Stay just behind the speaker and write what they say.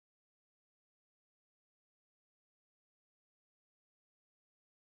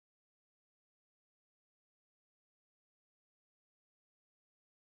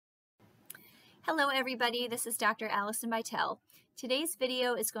Hello everybody, this is Dr. Allison Bytel. Today's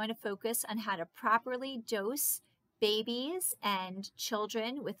video is going to focus on how to properly dose babies and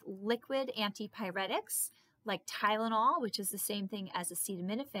children with liquid antipyretics like Tylenol, which is the same thing as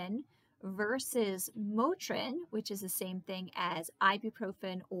acetaminophen, versus Motrin, which is the same thing as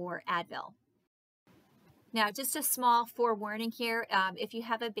ibuprofen or Advil. Now, just a small forewarning here, if you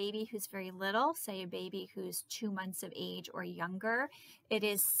have a baby who's very little, say a baby who's 2 months of age or younger, it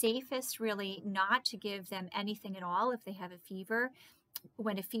is safest really not to give them anything at all if they have a fever.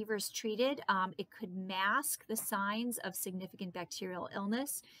 When a fever is treated, it could mask the signs of significant bacterial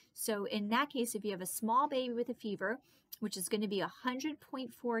illness. So in that case, if you have a small baby with a fever, which is going to be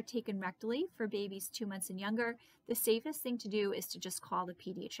 100.4 taken rectally for babies 2 months and younger, the safest thing to do is to just call the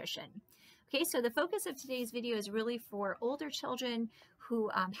pediatrician. Okay, so the focus of today's video is really for older children who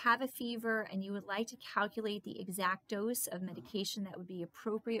have a fever and you would like to calculate the exact dose of medication that would be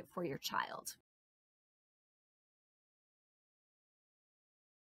appropriate for your child.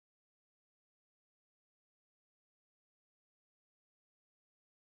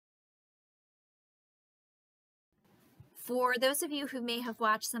 For those of you who may have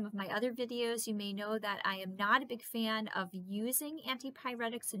watched some of my other videos, you may know that I am not a big fan of using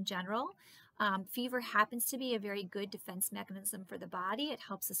antipyretics in general. Fever happens to be a very good defense mechanism for the body. It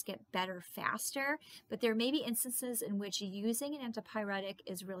helps us get better faster, but there may be instances in which using an antipyretic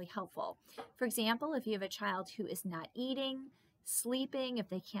is really helpful. For example, if you have a child who is not eating, sleeping, if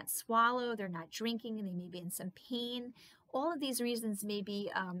they can't swallow, they're not drinking, and they may be in some pain, all of these reasons may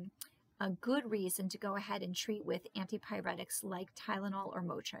be a good reason to go ahead and treat with antipyretics like Tylenol or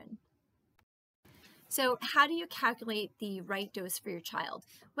Motrin. So how do you calculate the right dose for your child?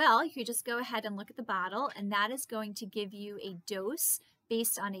 Well, you just go ahead and look at the bottle, and that is going to give you a dose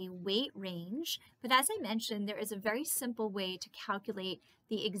based on a weight range. But as I mentioned, there is a very simple way to calculate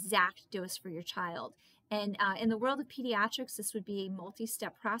the exact dose for your child. And in the world of pediatrics, this would be a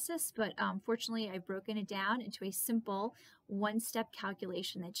multi-step process, but fortunately, I've broken it down into a simple one-step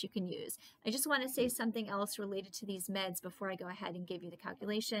calculation that you can use. I just want to say something else related to these meds before I go ahead and give you the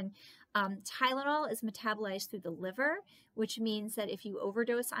calculation. Tylenol is metabolized through the liver, which means that if you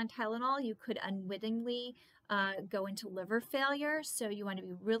overdose on Tylenol, you could unwittingly go into liver failure. So you want to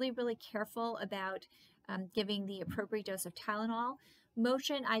be really, really careful about giving the appropriate dose of Tylenol.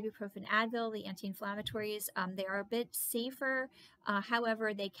 Motrin, ibuprofen, Advil, the anti-inflammatories, they are a bit safer.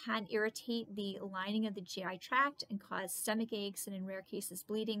 However, they can irritate the lining of the GI tract and cause stomach aches and in rare cases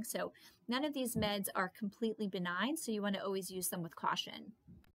bleeding. So none of these meds are completely benign, so you want to always use them with caution.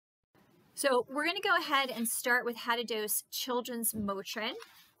 So we're going to go ahead and start with how to dose children's Motrin,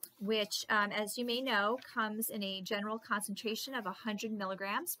 which, as you may know, comes in a general concentration of 100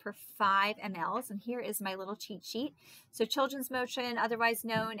 milligrams per 5 mLs. And here is my little cheat sheet. So children's Motrin, otherwise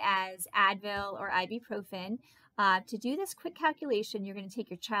known as Advil or ibuprofen. To do this quick calculation, you're going to take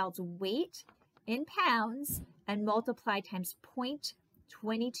your child's weight in pounds and multiply times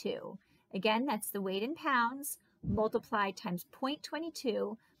 0.22. Again, that's the weight in pounds multiplied times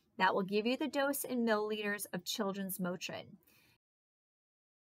 0.22. That will give you the dose in milliliters of children's Motrin.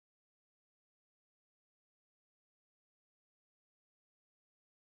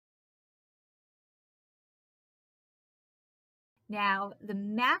 Now, the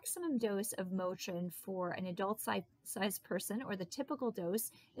maximum dose of Motrin for an adult-sized person, or the typical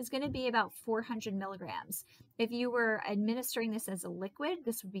dose, is going to be about 400 milligrams. If you were administering this as a liquid,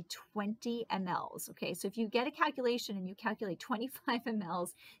 this would be 20 mLs. Okay, so if you get a calculation and you calculate 25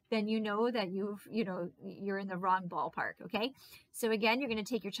 mLs, then you know that you're in the wrong ballpark. Okay, so again, you're going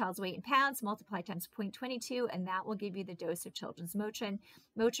to take your child's weight in pounds, multiply times 0.22, and that will give you the dose of children's Motrin.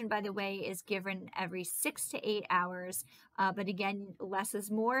 Motrin, by the way, is given every 6 to 8 hours, but again, less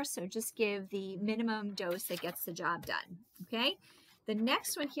is more, so just give the minimum dose that gets the job done. Okay, the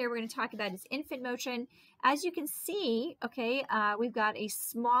next one here we're going to talk about is infant Motrin. As you can see, okay, we've got a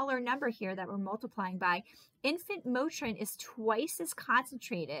smaller number here that we're multiplying by. Infant Motrin is twice as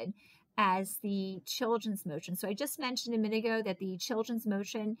concentrated as the children's Motrin. So I just mentioned a minute ago that the children's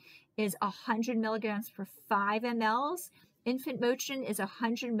Motrin is 100 milligrams per 5 mLs. Infant Motrin is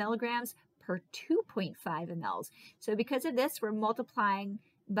 100 milligrams per 2.5 mLs. So because of this, we're multiplying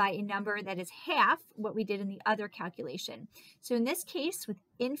by a number that is half what we did in the other calculation. So in this case, with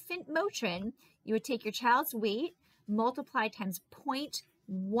infant Motrin, you would take your child's weight, multiply times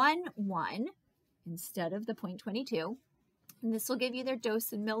 0.11 instead of the 0.22. And this will give you their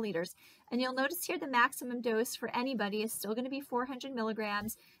dose in milliliters. And you'll notice here the maximum dose for anybody is still going to be 400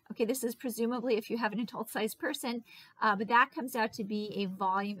 milligrams. Okay, this is presumably if you have an adult-sized person, but that comes out to be a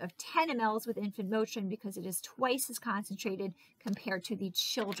volume of 10 mLs with infant Motrin because it is twice as concentrated compared to the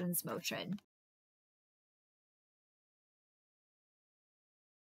children's Motrin.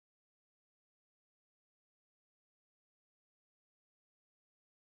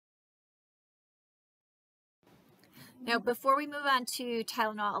 Now, before we move on to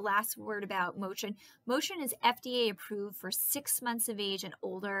Tylenol, a last word about Motrin. Motrin is FDA approved for 6 months of age and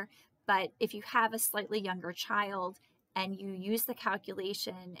older, but if you have a slightly younger child and you use the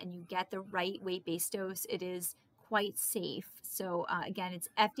calculation and you get the right weight-based dose, it is quite safe. So again, it's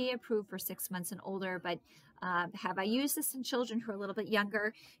FDA approved for 6 months and older, but have I used this in children who are a little bit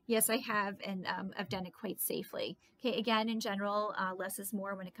younger? Yes, I have, and I've done it quite safely. Okay, again, in general, less is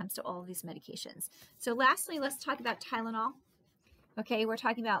more when it comes to all of these medications. So lastly, let's talk about Tylenol. Okay, we're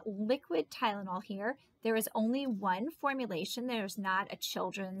talking about liquid Tylenol here. There is only one formulation. There's not a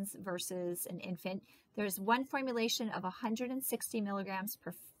children's versus an infant. There's one formulation of 160 milligrams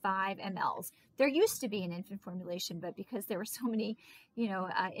per 5 mLs. There used to be an infant formulation, but because there were so many,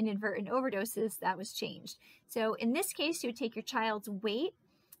 inadvertent overdoses, that was changed. So in this case, you would take your child's weight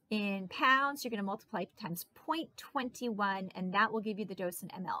in pounds. You're going to multiply times 0.21, and that will give you the dose in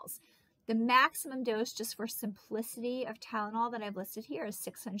mLs. The maximum dose, just for simplicity, of Tylenol that I've listed here is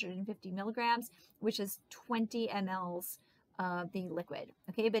 650 milligrams, which is 20 mLs of the liquid.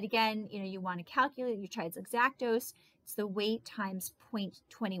 Okay, but again, you want to calculate your child's exact dose. It's the weight times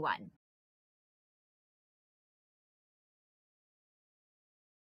 0.21.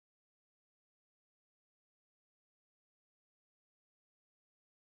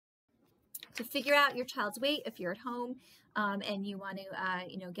 To figure out your child's weight, if you're at home and you want to,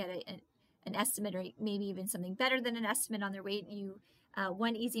 get an estimate, or maybe even something better than an estimate on their weight,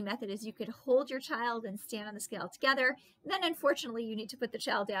 one easy method is you could hold your child and stand on the scale together. And then, unfortunately, you need to put the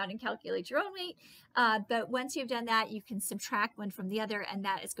child down and calculate your own weight. But once you've done that, you can subtract one from the other, and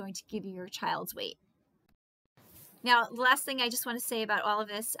that is going to give you your child's weight. Now, the last thing I just want to say about all of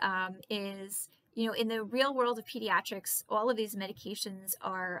this is, in the real world of pediatrics, all of these medications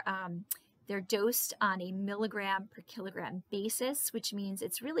are they're dosed on a milligram per kilogram basis, which means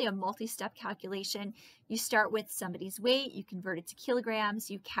it's really a multi-step calculation. You start with somebody's weight, you convert it to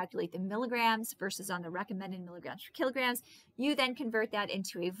kilograms, you calculate the milligrams versus on the recommended milligrams per kilograms. You then convert that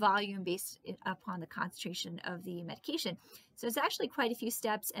into a volume based upon the concentration of the medication. So it's actually quite a few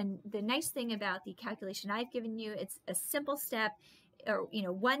steps. And the nice thing about the calculation I've given you, it's a simple step, or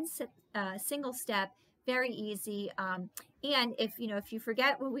one single step, very easy. And if you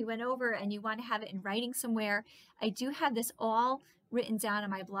forget what we went over and you want to have it in writing somewhere, I do have this all written down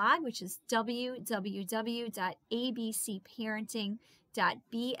on my blog, which is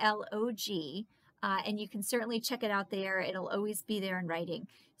www.abcparenting.blog. And you can certainly check it out there. It'll always be there in writing.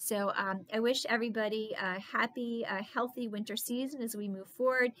 So I wish everybody a happy, healthy winter season as we move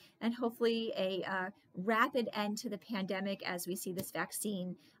forward, and hopefully a rapid end to the pandemic as we see this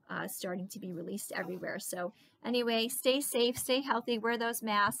vaccine starting to be released everywhere. So anyway, stay safe, stay healthy, wear those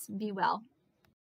masks, be well.